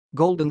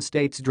Golden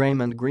State's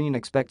Draymond Green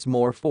expects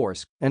more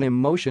force and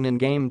emotion in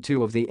Game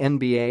 2 of the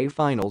NBA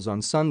Finals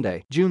on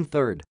Sunday, June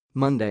 3,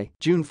 Monday,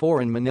 June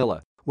 4 in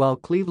Manila, while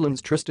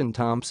Cleveland's Tristan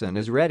Thompson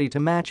is ready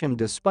to match him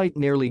despite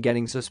nearly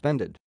getting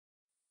suspended.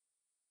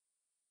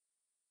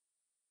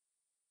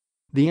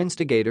 The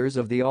instigators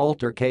of the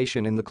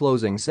altercation in the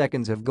closing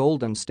seconds of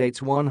Golden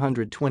State's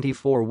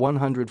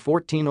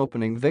 124-114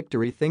 opening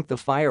victory think the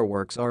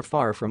fireworks are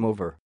far from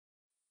over.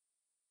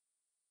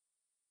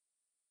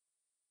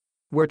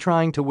 "We're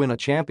trying to win a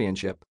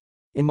championship.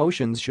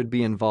 Emotions should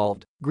be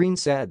involved," Green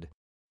said.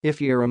 "If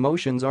your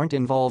emotions aren't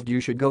involved, you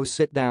should go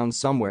sit down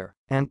somewhere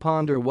and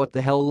ponder what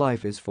the hell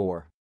life is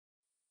for."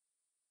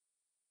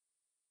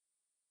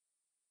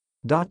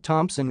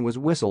 Thompson was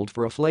whistled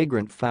for a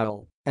flagrant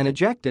foul and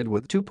ejected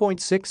with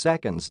 2.6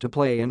 seconds to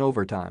play in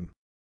overtime.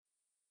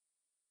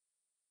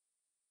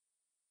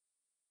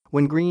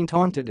 When Green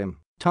taunted him,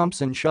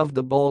 Thompson shoved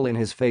the ball in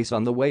his face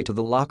on the way to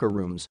the locker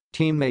rooms,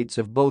 teammates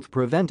of both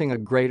preventing a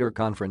greater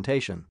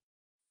confrontation.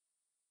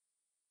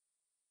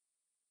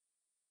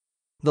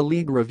 The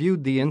league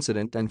reviewed the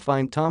incident and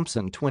fined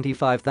Thompson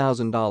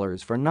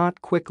 $25,000 for not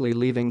quickly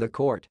leaving the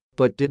court,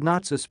 but did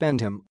not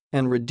suspend him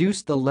and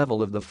reduced the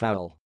level of the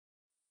foul.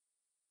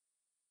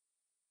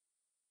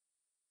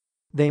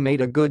 "They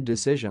made a good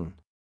decision.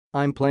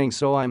 I'm playing,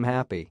 so I'm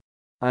happy.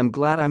 I'm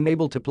glad I'm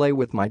able to play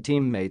with my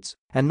teammates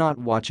and not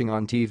watching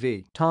on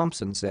TV,"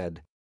 Thompson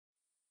said.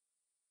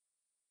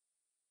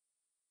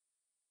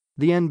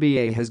 "The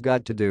NBA has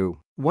got to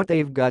do what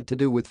they've got to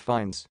do with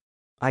fines.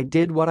 I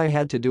did what I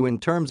had to do in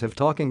terms of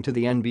talking to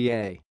the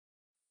NBA.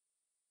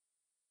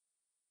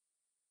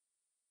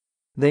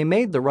 They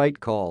made the right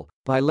call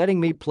by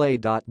letting me play.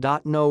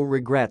 No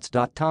regrets."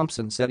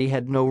 Thompson said he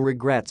had no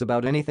regrets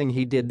about anything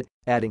he did,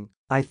 adding,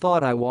 "I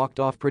thought I walked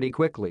off pretty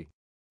quickly.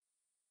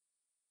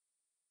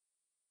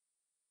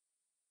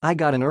 I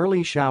got an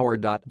early shower."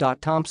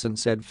 Thompson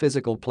said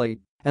physical play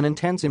and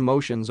intense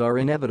emotions are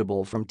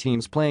inevitable from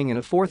teams playing in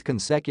a fourth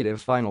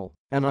consecutive final,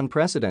 an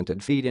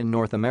unprecedented feat in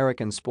North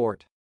American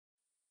sport.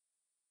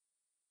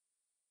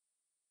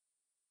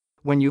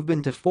 "When you've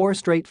been to 4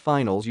 straight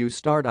finals, you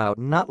start out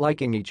not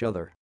liking each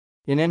other.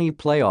 In any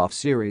playoff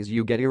series,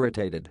 you get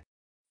irritated.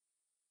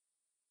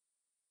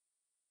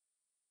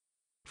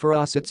 For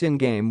us, it's in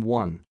Game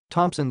 1,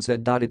 Thompson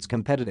said. It's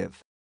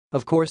competitive.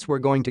 Of course we're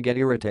going to get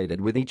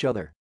irritated with each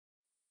other.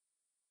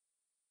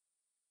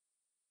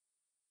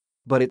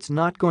 But it's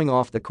not going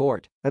off the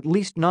court, at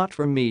least not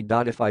for me.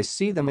 If I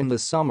see them in the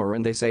summer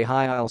and they say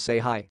hi, I'll say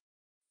hi.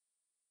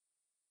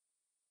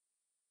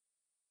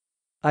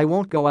 I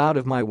won't go out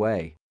of my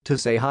way to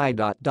say hi.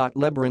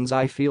 LeBron's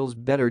I feels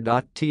better.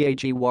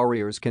 The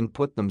Warriors can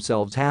put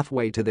themselves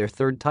halfway to their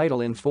third title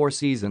in 4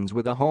 seasons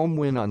with a home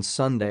win on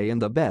Sunday in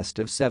the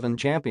best-of-7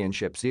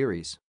 championship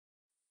series.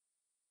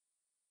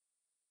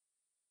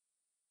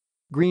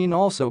 Green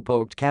also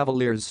poked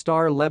Cavaliers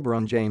star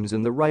LeBron James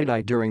in the right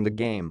eye during the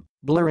game,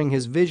 blurring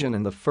his vision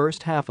in the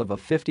first half of a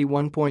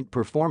 51-point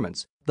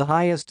performance, the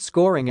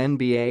highest-scoring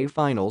NBA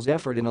Finals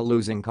effort in a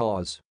losing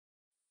cause.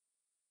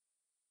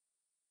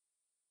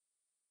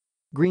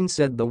 Green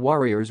said the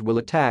Warriors will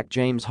attack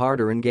James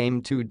harder in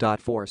Game 2.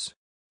 Force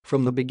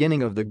from the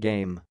beginning of the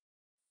game.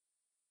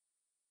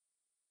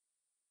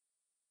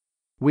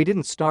 "We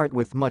didn't start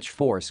with much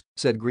force,"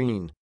 said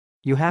Green.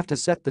 "You have to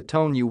set the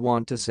tone you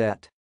want to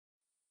set.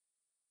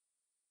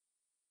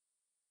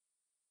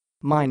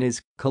 Mine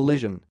is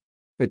collision.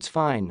 It's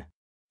fine.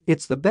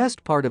 It's the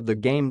best part of the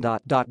game."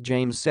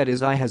 James said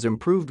his eye has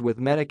improved with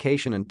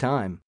medication and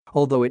time,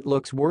 although it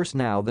looks worse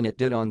now than it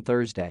did on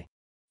Thursday.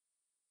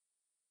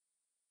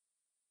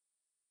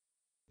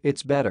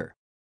 "It's better.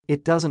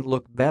 It doesn't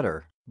look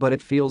better, but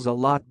it feels a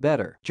lot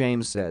better,"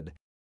 James said.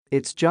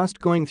 "It's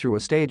just going through a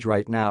stage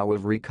right now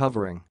of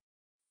recovering.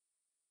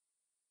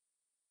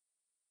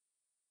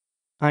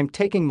 I'm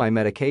taking my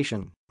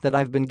medication that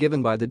I've been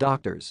given by the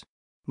doctors,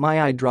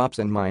 my eye drops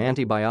and my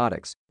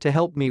antibiotics to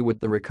help me with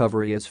the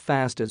recovery as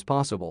fast as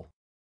possible."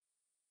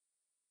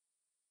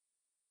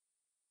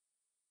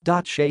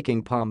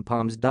 Shaking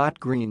pom-poms.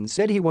 Green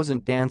said he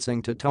wasn't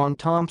dancing to taunt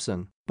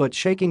Thompson, but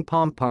shaking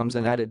pom-poms,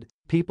 and added,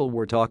 "People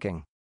were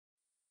talking.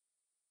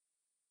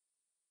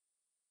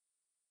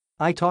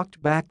 I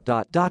talked back.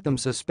 Them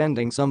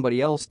suspending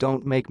somebody else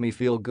don't make me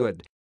feel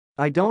good.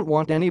 I don't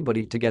want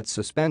anybody to get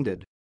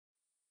suspended.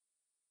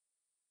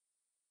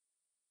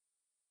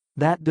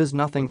 That does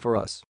nothing for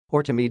us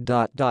or to me."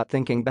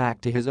 Thinking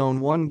back to his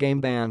own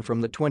one-game ban from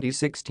the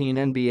 2016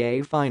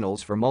 NBA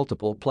Finals for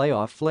multiple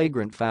playoff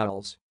flagrant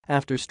fouls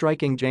after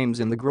striking James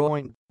in the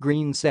groin,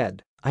 Green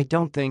said, "I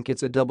don't think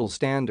it's a double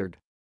standard."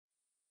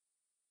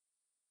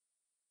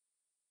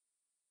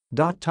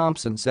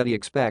 Thompson said he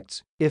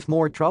expects, if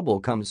more trouble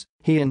comes,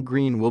 he and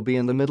Green will be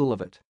in the middle of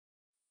it.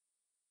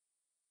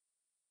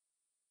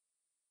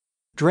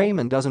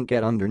 "Draymond doesn't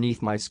get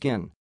underneath my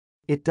skin.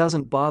 It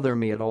doesn't bother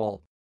me at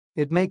all.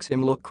 It makes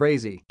him look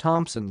crazy,"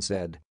 Thompson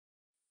said.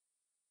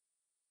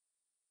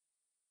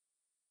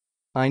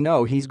 "I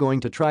know he's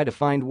going to try to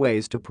find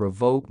ways to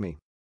provoke me.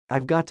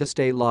 I've got to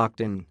stay locked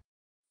in."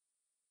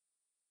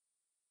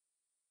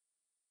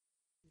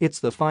 It's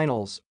the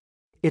finals.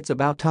 It's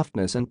about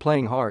toughness and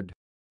playing hard.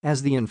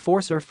 As the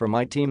enforcer for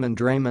my team and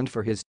Draymond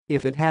for his,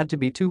 if it had to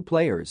be two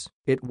players,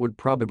 it would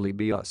probably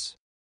be us.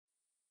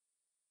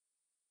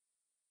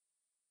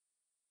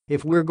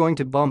 If we're going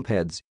to bump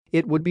heads,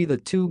 it would be the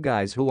two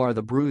guys who are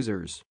the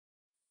bruisers.